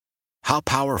How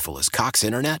powerful is Cox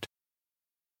Internet?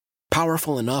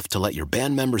 Powerful enough to let your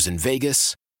band members in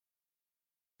Vegas,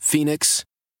 Phoenix,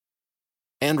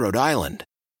 and Rhode Island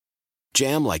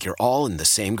jam like you're all in the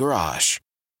same garage.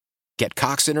 Get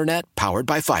Cox Internet powered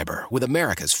by fiber with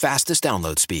America's fastest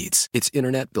download speeds. It's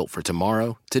internet built for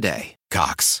tomorrow, today.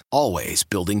 Cox, always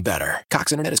building better.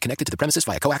 Cox Internet is connected to the premises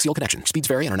via coaxial connection. Speeds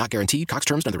vary and are not guaranteed. Cox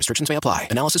terms and other restrictions may apply.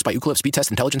 Analysis by Ookla Speed Test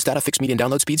Intelligence Data. Fixed median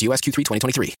download speeds. US Q3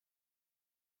 2023.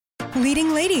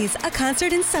 Leading Ladies, a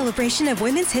concert in celebration of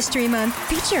Women's History Month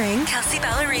featuring Kelsey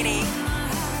Ballerini,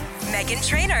 Meghan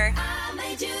Trainor,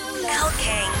 Elle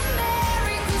King,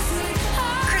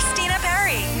 Christina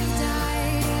Perri.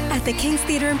 At the King's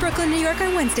Theater in Brooklyn, New York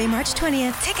on Wednesday, March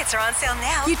 20th. Tickets are on sale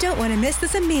now. You don't want to miss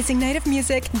this amazing night of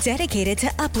music dedicated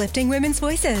to uplifting women's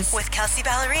voices. With Kelsey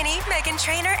Ballerini, Meghan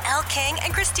Trainor, Elle King,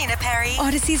 and Christina Perri.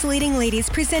 Odyssey's Leading Ladies,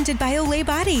 presented by Olay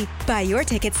Body. Buy your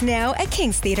tickets now at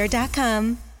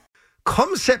kingstheater.com.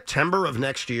 Come September of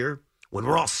next year, when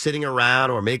we're all sitting around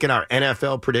and we're making our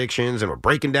NFL predictions and we're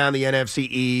breaking down the NFC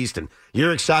East and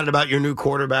you're excited about your new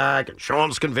quarterback and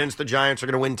Sean's convinced the Giants are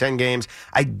going to win 10 games,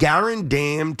 I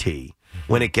guarantee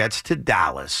when it gets to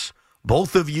Dallas,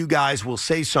 both of you guys will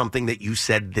say something that you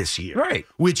said this year. Right.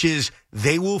 Which is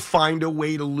they will find a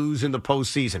way to lose in the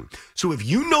postseason. So if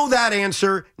you know that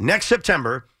answer next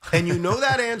September and you know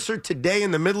that answer today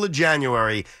in the middle of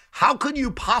January, how could you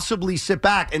possibly sit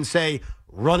back and say,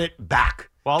 run it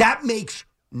back? Well, that makes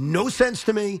no sense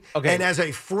to me. Okay. And as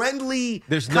a friendly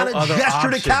There's kind no of other gesture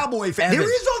to option. Cowboy fans, there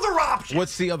is other option.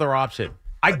 What's the other option?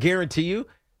 I guarantee you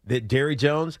that Jerry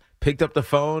Jones picked up the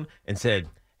phone and said,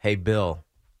 hey, Bill,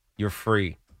 you're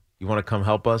free. You want to come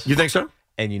help us? You think so?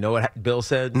 And you know what Bill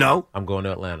said? No. I'm going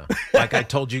to Atlanta. Like I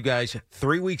told you guys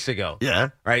 3 weeks ago. Yeah.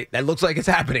 Right? That looks like it's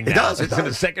happening now. It does. It's in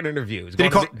the second interview. Did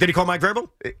he call Mike Vrabel?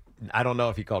 I don't know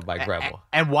if he called Mike Vrabel.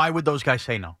 And why would those guys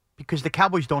say no? Because the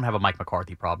Cowboys don't have a Mike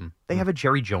McCarthy problem. They have a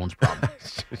Jerry Jones problem.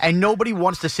 And nobody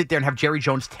wants to sit there and have Jerry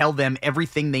Jones tell them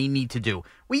everything they need to do.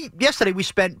 Yesterday we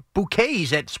spent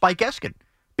bouquets at Spike Eskin.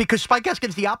 Because Spike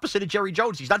Eskin's the opposite of Jerry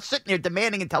Jones. He's not sitting there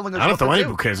demanding and telling us what to do. I don't throw any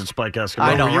bouquets at Spike Eskin.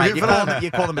 I know, right? You You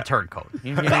call them a turncoat.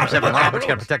 Your name's Evan Roberts. You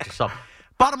got to protect yourself.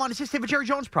 Bottom line is just they have a Jerry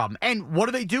Jones problem. And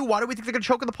what do? Why do we think they're going to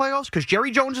choke in the playoffs? Because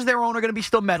Jerry Jones is their owner, going to be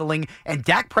still meddling. And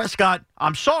Dak Prescott,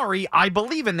 I'm sorry, I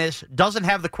believe in this, doesn't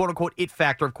have the quote-unquote it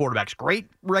factor of quarterbacks. Great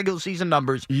regular season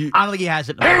numbers. I don't think he has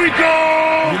it. Here we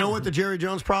go! You know what the Jerry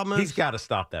Jones problem is? He's got to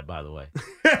stop that, by the way.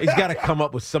 He's got to come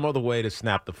up with some other way to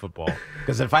snap the football.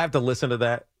 Because if I have to listen to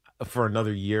that for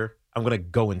another year, I'm going to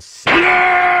go insane.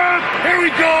 Here we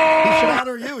go! He should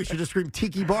honor you. He should just scream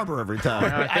Tiki Barber every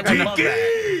time. Tiki!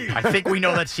 I think we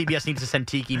know that CBS needs to send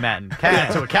Tiki Madden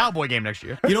to a Cowboy game next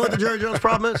year. You know what the Jerry Jones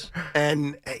problem is?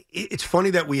 And it's funny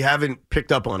that we haven't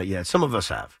picked up on it yet. Some of us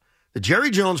have. The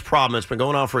Jerry Jones problem that's been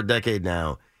going on for a decade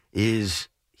now is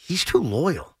he's too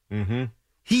loyal. Mm-hmm.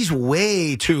 He's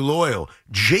way too loyal.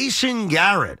 Jason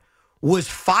Garrett was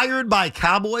fired by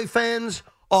Cowboy fans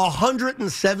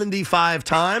 175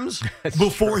 times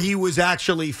before he was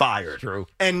actually fired. True.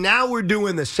 And now we're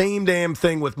doing the same damn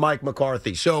thing with Mike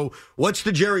McCarthy. So what's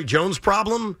the Jerry Jones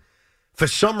problem? For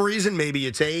some reason, maybe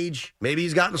it's age. Maybe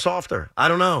he's gotten softer. I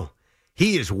don't know.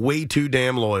 He is way too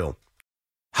damn loyal.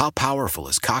 How powerful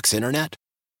is Cox Internet?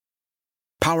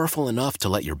 Powerful enough to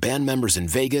let your band members in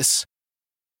Vegas,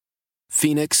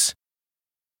 Phoenix,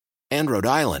 and Rhode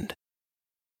Island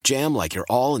jam like you're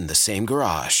all in the same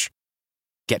garage.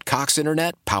 Get Cox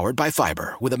Internet powered by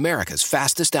fiber with America's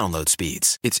fastest download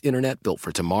speeds. It's internet built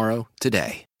for tomorrow,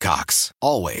 today. Cox,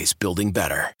 always building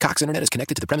better. Cox Internet is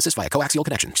connected to the premises via coaxial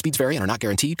connection. Speeds vary and are not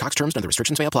guaranteed. Cox terms and other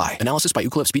restrictions may apply. Analysis by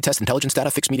Ookla Speed Test Intelligence Data.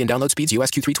 Fixed median download speeds.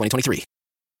 US Q3 2023.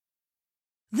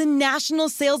 The national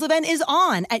sales event is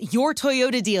on at your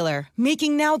Toyota dealer,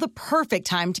 making now the perfect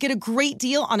time to get a great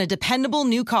deal on a dependable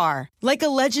new car. Like a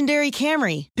legendary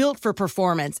Camry, built for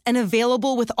performance and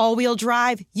available with all-wheel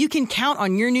drive, you can count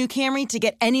on your new Camry to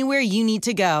get anywhere you need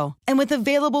to go. And with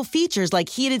available features like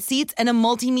heated seats and a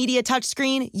multimedia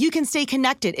touchscreen, you can stay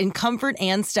connected in comfort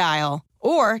and style.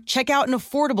 Or check out an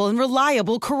affordable and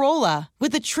reliable Corolla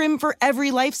with a trim for every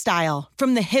lifestyle,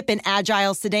 from the hip and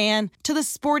agile sedan to the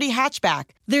sporty hatchback.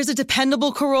 There's a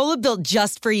dependable Corolla built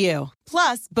just for you.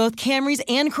 Plus, both Camrys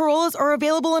and Corollas are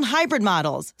available in hybrid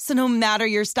models, so no matter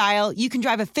your style, you can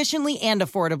drive efficiently and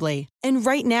affordably. And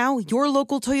right now, your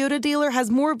local Toyota dealer has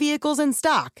more vehicles in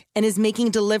stock and is making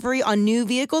delivery on new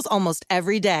vehicles almost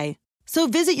every day. So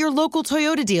visit your local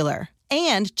Toyota dealer.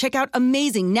 And check out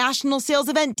amazing national sales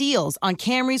event deals on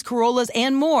Camrys, Corollas,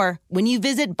 and more when you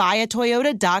visit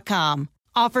buyatoyota.com.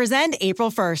 Offers end April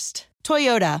 1st.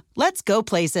 Toyota, let's go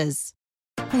places.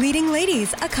 Leading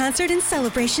Ladies, a concert in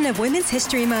celebration of Women's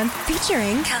History Month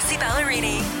featuring Kelsey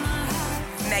Ballerini,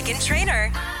 Meghan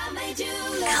Trainor,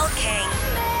 Elle King,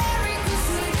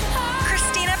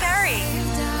 Christina Perri.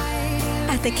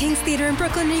 At the King's Theater in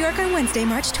Brooklyn, New York on Wednesday,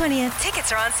 March 20th.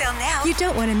 Tickets are on sale now. You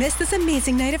don't want to miss this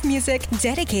amazing night of music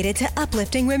dedicated to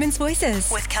uplifting women's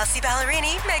voices. With Kelsey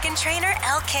Ballerini, Meghan Trainor,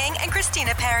 Elle King, and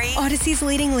Christina Perri. Odyssey's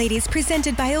Leading Ladies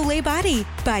presented by Olay Body.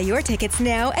 Buy your tickets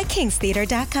now at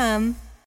kingstheater.com.